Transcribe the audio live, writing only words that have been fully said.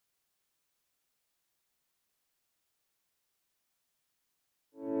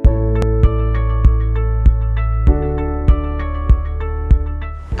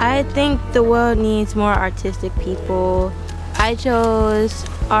I think the world needs more artistic people. I chose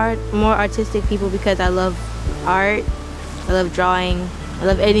more artistic people because I love art, I love drawing, I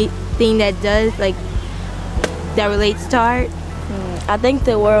love anything that relates to art. I think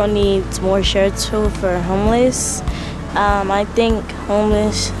the world needs more shelter for homeless. I think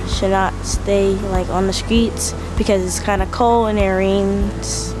homeless should not stay on the streets because it's kind of cold and it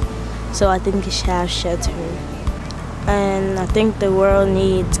rains. So I think it should have shelter. And I think the world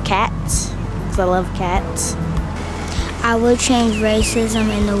needs cats because I love cats. I would change racism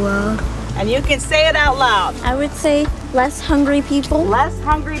in the world. And you can say it out loud. I would say less hungry people. Less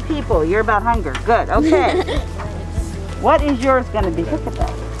hungry people. You're about hunger. Good. Okay. What is yours going to be? Look at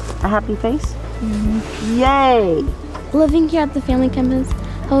that. A happy face? Mm-hmm. Yay. Living here at the family campus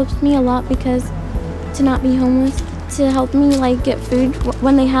helps me a lot because to not be homeless, to help me get food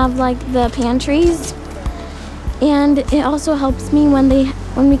when they have the pantries. And it also helps me when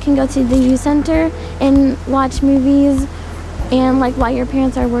we can go to the youth center and watch movies and while your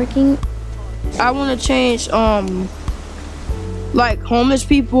parents are working. I want to change homeless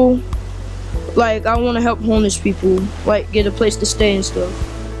people. I want to help homeless people get a place to stay and stuff.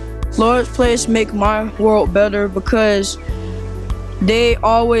 Lord's Place make my world better because they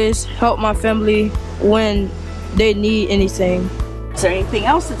always help my family when they need anything. Is there anything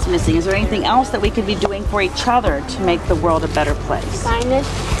else that's missing? Is there anything else that we could be doing for each other to make the world a better place? Kindness.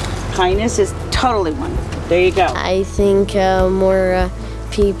 Kindness is totally wonderful. There you go. I think more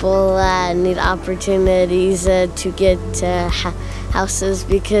people need opportunities to get houses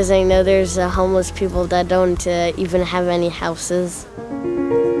because I know there's homeless people that don't even have any houses.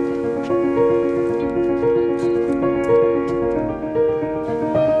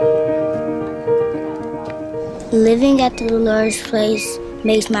 Living at the Lord's Place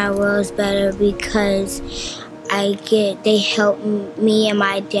makes my world better because they help me and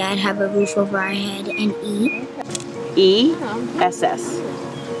my dad have a roof over our head and eat. E-S-S.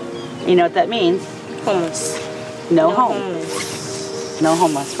 You know what that means? Homeless. No homeless. No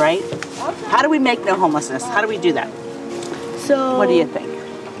homeless, right? How do we make no homelessness? How do we do that? So what do you think?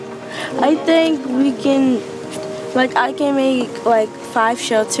 I think we can, I can make 5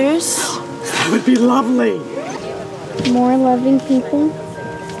 shelters. That would be lovely. More loving people.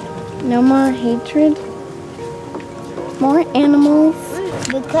 No more hatred. More animals.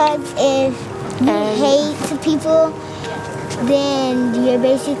 Because if you hate people, then you're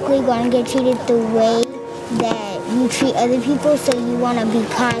basically going to get treated the way that you treat other people, so you want to be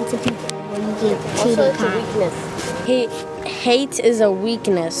kind to people when you get treated kind. Hate is a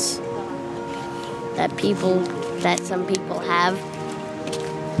weakness that some people have.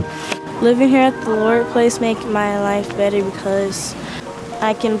 Living here at the Lord Place makes my life better because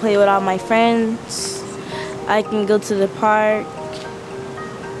I can play with all my friends, I can go to the park,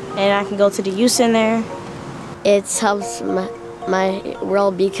 and I can go to the youth center. It helps my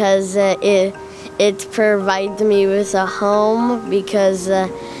world because it provides me with a home because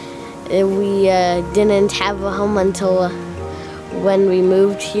we didn't have a home until when we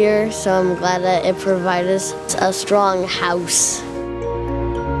moved here, so I'm glad that it provides us a strong house.